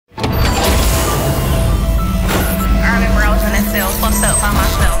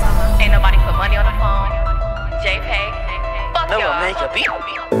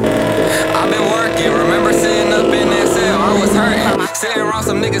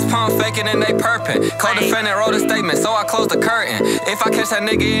niggas pump faking and they perpin'. Co-defendant wrote a statement, so I closed the curtain. If I catch that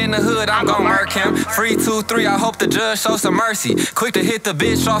nigga in the hood, I'm gon' murk him. Free 2-3, I hope the judge show some mercy. Quick to hit the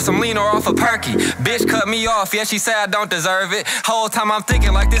bitch off some lean or off a perky. Bitch cut me off, yeah, she say I don't deserve it. Whole time I'm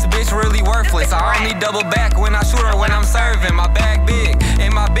thinking like this bitch really worthless. I only double back when I shoot her when I'm serving. My bag big,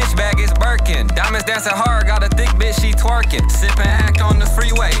 and my bitch bag is Birkin. Diamonds dancing hard, got a thick bitch, she twerking. Sippin' act on the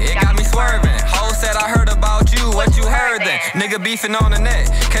freeway, it got me swerving. Ho said I heard about you, what you heard then? Nigga beefing on the net,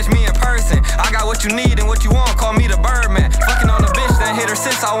 catch me in person. I got what you need and what you want, call me the Birdman. Fucking on the bitch, then hit her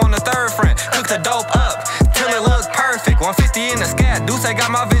since I want a third friend. Cook the dope up, till it looks perfect. 150 in the scat, Deuce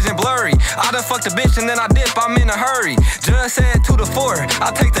got my vision blurry. I done fucked the bitch and then I dip, I'm in a hurry. Judge said 2 to 4,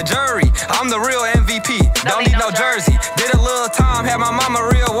 I take the jury. I'm the real MVP, don't need no jersey. Did a little time, had my mama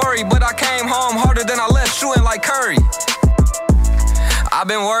real worried, but I came home harder than I left, shooting like Curry. I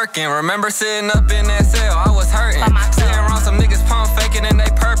been working, remember sitting up in that cell, I was hurting. Sitting around some niggas pump faking and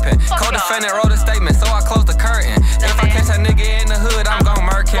they perpin'. Co-defendant wrote a statement, so I closed the curtain. If I catch that nigga in the hood, I'm gon'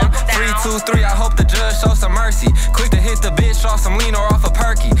 murk him. 3-2-3, I hope the judge show some mercy. Quick to hit the bitch off some lean or off a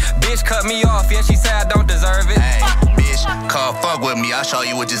perky. Bitch cut me off, yeah, she said I don't deserve it. Hey, bitch, come fuck with me, I'll show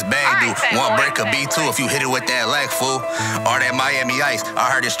you what this bag do. One break a B2 if you hit it with that leg, fool. Or that Miami Ice,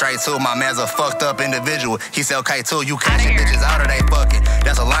 I heard it straight too. My man's a fucked up individual. He said, okay, too, you catching bitches out or they fucking.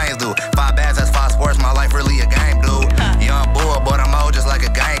 That's what lions do. 5 bags, that's 5 sports, my life really a game, dude. Young bull, but I'm old just like a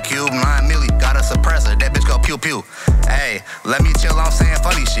GameCube. 9 milli, got a suppressor, that bitch go pew pew. Hey, let me chill, I'm saying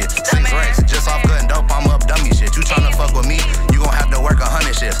funny shit. 6 racks, just off cutting dope, I'm up dummy shit. You tryna fuck with me, you gon' have to work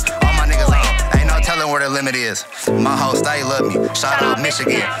 100 shifts. All my niggas on, ain't no telling where the limit is. My whole state love me, shout out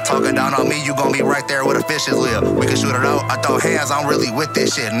Michigan. Talking down on me, you gon' be right there where the fishes live. We can shoot it out, I throw hands, I'm really with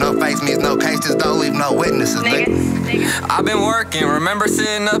this shit. No face means no cases, don't leave no witnesses, nigga. I been working, remember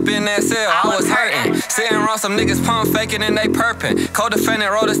sitting up in that cell, I was hurting. Sitting around some niggas pump faking and they perpin'.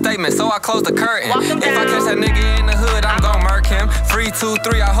 Co-defendant wrote a statement, so I closed the curtain. If I catch that nigga in the hood, I'm gon' murk him. Free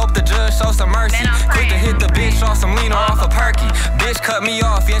 2-3, I hope the judge show some mercy. Quick to hit the bitch off some lean or off a perky. Bitch cut me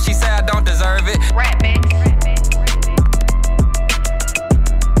off, yeah, she said I don't deserve it.